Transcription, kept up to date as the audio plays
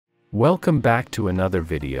Welcome back to another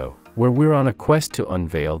video, where we're on a quest to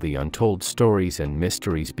unveil the untold stories and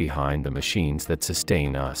mysteries behind the machines that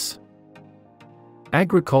sustain us.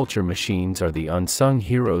 Agriculture machines are the unsung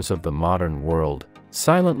heroes of the modern world,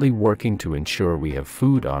 silently working to ensure we have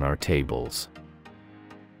food on our tables.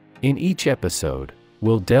 In each episode,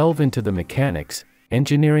 we'll delve into the mechanics,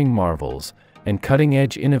 engineering marvels, and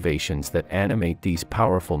cutting-edge innovations that animate these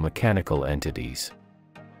powerful mechanical entities.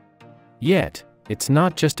 Yet, it's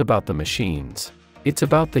not just about the machines. It's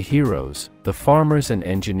about the heroes, the farmers and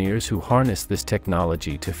engineers who harness this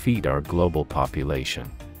technology to feed our global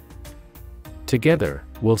population. Together,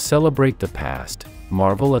 we'll celebrate the past,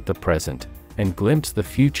 marvel at the present, and glimpse the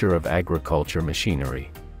future of agriculture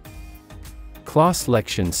machinery. Claas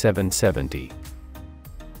Lexion 770.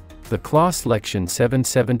 The Claas Lexion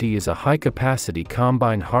 770 is a high-capacity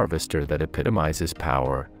combine harvester that epitomizes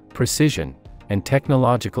power, precision, and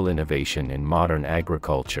technological innovation in modern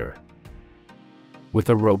agriculture. With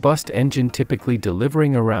a robust engine typically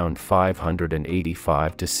delivering around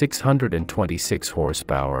 585 to 626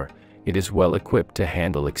 horsepower, it is well equipped to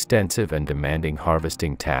handle extensive and demanding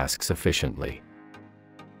harvesting tasks efficiently.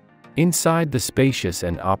 Inside the spacious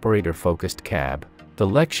and operator-focused cab, the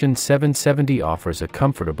Lexion 770 offers a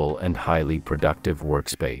comfortable and highly productive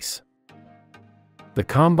workspace. The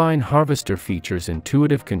combine harvester features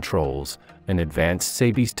intuitive controls, an advanced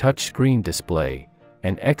Sabi's touchscreen display,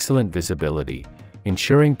 and excellent visibility,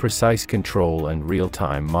 ensuring precise control and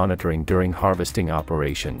real-time monitoring during harvesting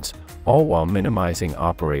operations, all while minimizing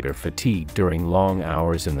operator fatigue during long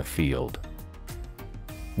hours in the field.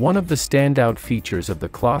 One of the standout features of the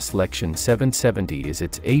Claas Lexion 770 is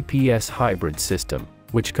its APS hybrid system,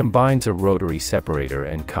 which combines a rotary separator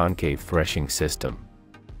and concave threshing system.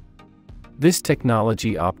 This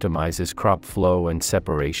technology optimizes crop flow and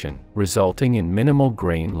separation, resulting in minimal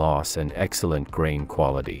grain loss and excellent grain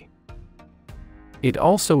quality. It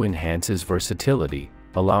also enhances versatility,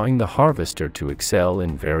 allowing the harvester to excel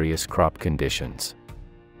in various crop conditions.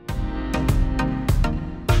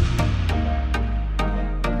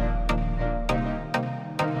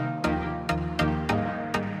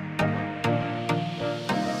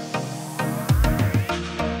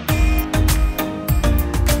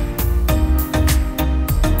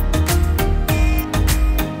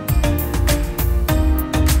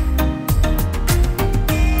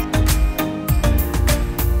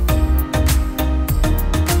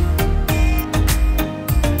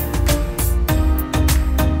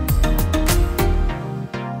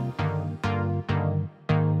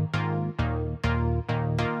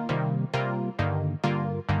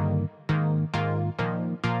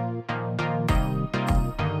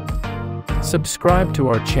 Subscribe to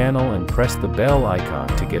our channel and press the bell icon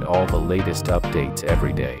to get all the latest updates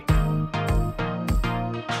every day.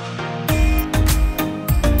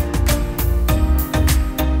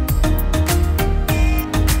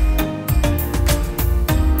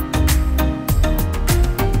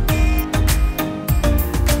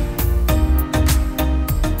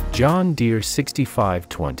 John Deere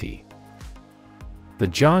 6520. The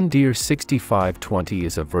John Deere 6520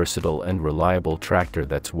 is a versatile and reliable tractor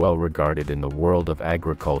that's well regarded in the world of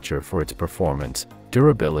agriculture for its performance,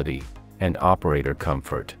 durability, and operator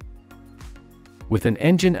comfort. With an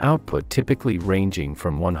engine output typically ranging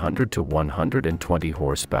from 100 to 120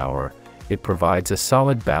 horsepower, it provides a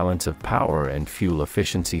solid balance of power and fuel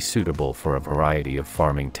efficiency suitable for a variety of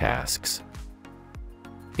farming tasks.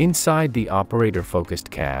 Inside the operator-focused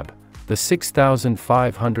cab, the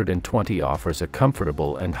 6520 offers a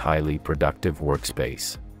comfortable and highly productive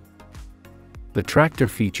workspace. The tractor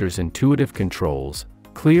features intuitive controls,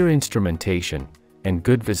 clear instrumentation, and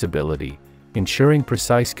good visibility, ensuring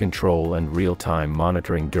precise control and real-time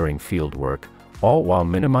monitoring during fieldwork, all while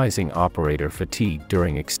minimizing operator fatigue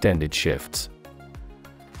during extended shifts.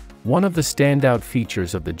 One of the standout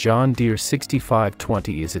features of the John Deere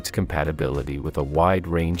 6520 is its compatibility with a wide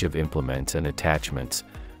range of implements and attachments,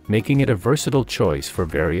 making it a versatile choice for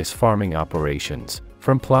various farming operations,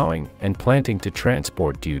 from plowing and planting to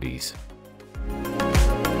transport duties.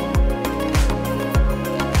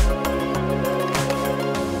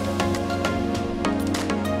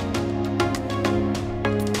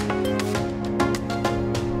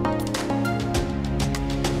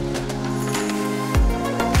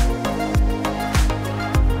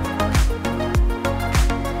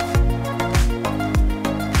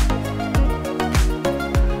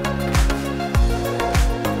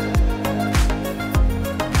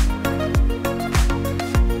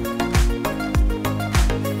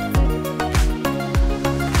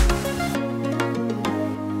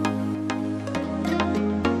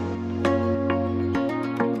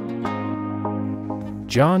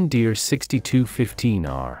 John Deere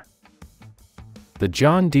 6215R. The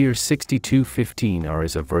John Deere 6215R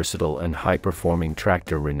is a versatile and high-performing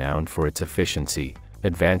tractor renowned for its efficiency,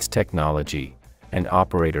 advanced technology, and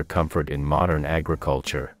operator comfort in modern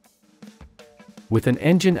agriculture. With an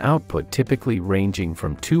engine output typically ranging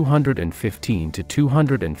from 215 to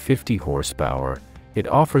 250 horsepower, it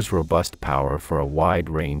offers robust power for a wide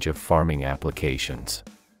range of farming applications.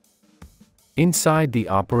 Inside the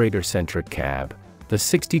operator-centric cab, the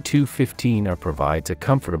 6215R provides a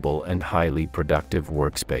comfortable and highly productive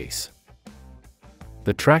workspace.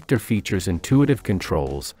 The tractor features intuitive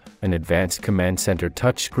controls, an advanced command center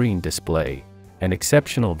touchscreen display, and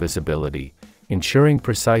exceptional visibility, ensuring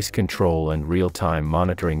precise control and real-time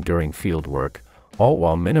monitoring during fieldwork, all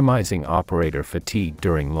while minimizing operator fatigue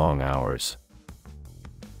during long hours.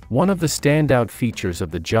 One of the standout features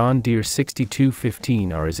of the John Deere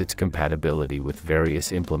 6215R is its compatibility with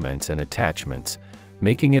various implements and attachments,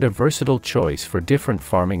 making it a versatile choice for different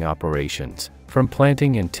farming operations, from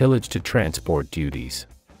planting and tillage to transport duties.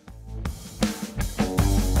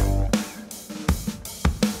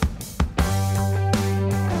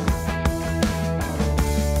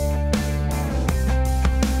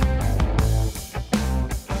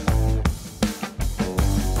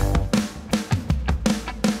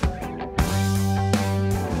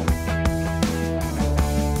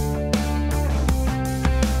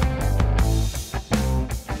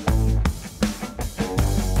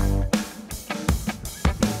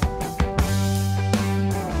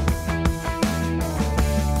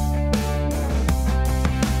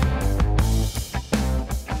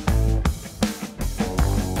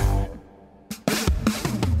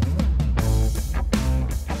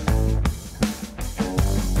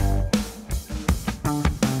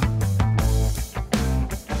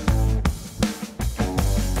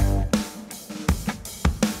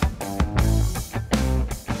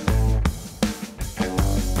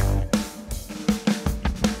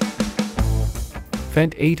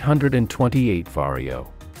 Fendt 828 Vario.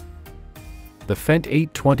 The Fendt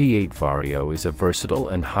 828 Vario is a versatile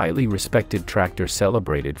and highly respected tractor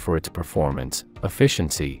celebrated for its performance,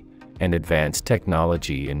 efficiency, and advanced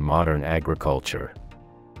technology in modern agriculture.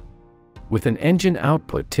 With an engine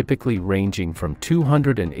output typically ranging from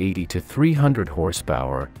 280 to 300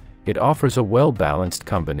 horsepower, it offers a well-balanced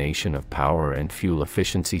combination of power and fuel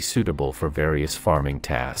efficiency suitable for various farming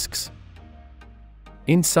tasks.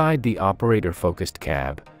 Inside the operator-focused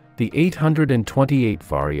cab, the 828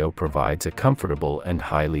 Vario provides a comfortable and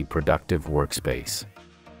highly productive workspace.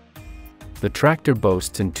 The tractor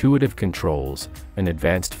boasts intuitive controls, an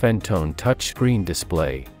advanced Fendt touchscreen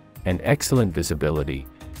display, and excellent visibility,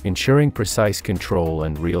 ensuring precise control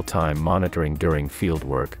and real-time monitoring during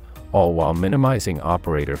fieldwork, all while minimizing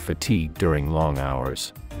operator fatigue during long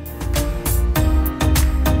hours.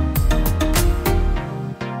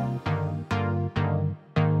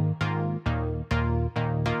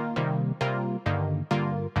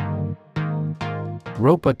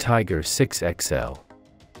 Ropa Tiger 6XL.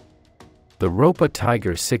 The Ropa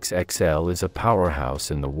Tiger 6XL is a powerhouse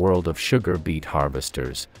in the world of sugar beet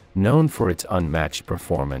harvesters, known for its unmatched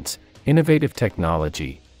performance, innovative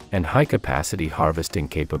technology, and high-capacity harvesting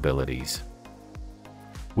capabilities.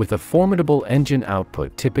 With a formidable engine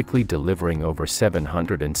output typically delivering over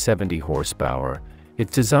 770 horsepower,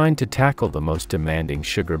 it's designed to tackle the most demanding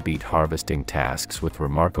sugar beet harvesting tasks with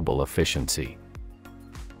remarkable efficiency.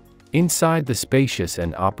 Inside the spacious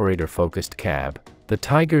and operator-focused cab, the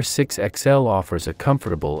Tiger 6XL offers a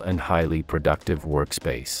comfortable and highly productive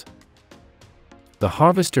workspace. The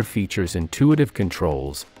harvester features intuitive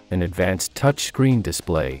controls, an advanced touchscreen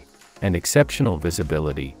display, and exceptional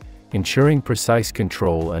visibility, ensuring precise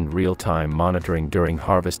control and real-time monitoring during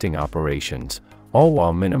harvesting operations, all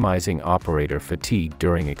while minimizing operator fatigue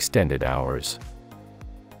during extended hours.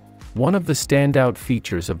 One of the standout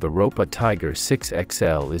features of the Ropa Tiger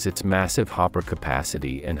 6XL is its massive hopper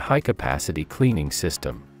capacity and high-capacity cleaning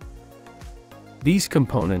system. These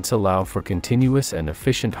components allow for continuous and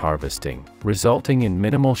efficient harvesting, resulting in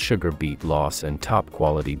minimal sugar beet loss and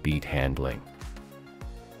top-quality beet handling.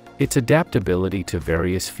 Its adaptability to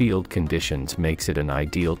various field conditions makes it an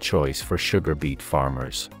ideal choice for sugar beet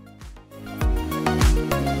farmers.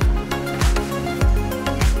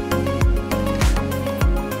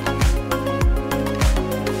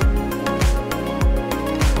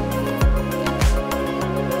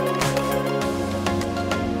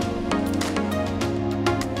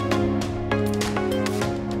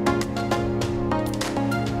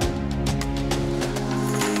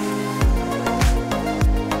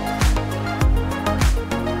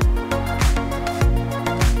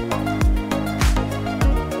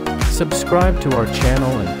 Subscribe to our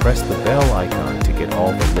channel and press the bell icon to get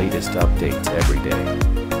all the latest updates every day.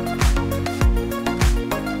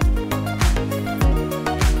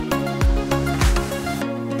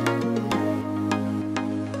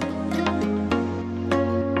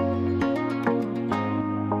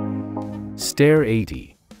 Steyr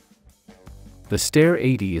 80. The Steyr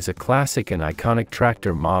 80 is a classic and iconic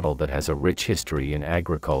tractor model that has a rich history in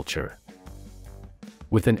agriculture.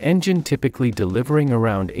 With an engine typically delivering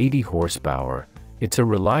around 80 horsepower, it's a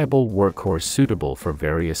reliable workhorse suitable for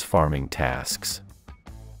various farming tasks.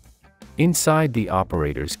 Inside the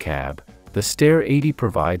operator's cab, the Steyr 80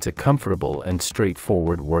 provides a comfortable and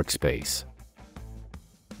straightforward workspace.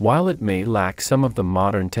 While it may lack some of the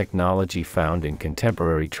modern technology found in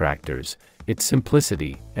contemporary tractors, its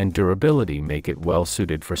simplicity and durability make it well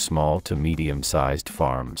suited for small to medium-sized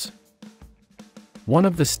farms. One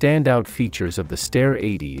of the standout features of the Steyr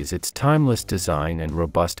 80 is its timeless design and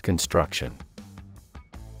robust construction.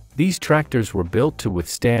 These tractors were built to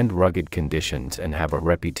withstand rugged conditions and have a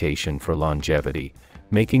reputation for longevity,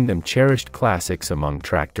 making them cherished classics among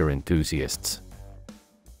tractor enthusiasts.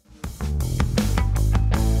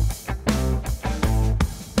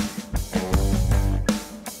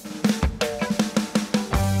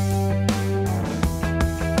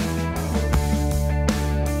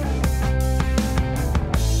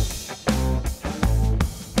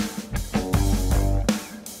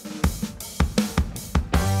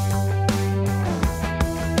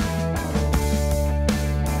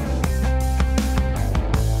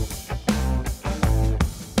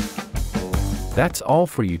 That's all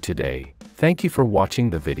for you today. Thank you for watching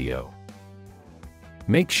the video.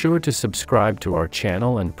 Make sure to subscribe to our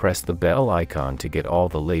channel and press the bell icon to get all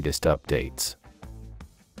the latest updates.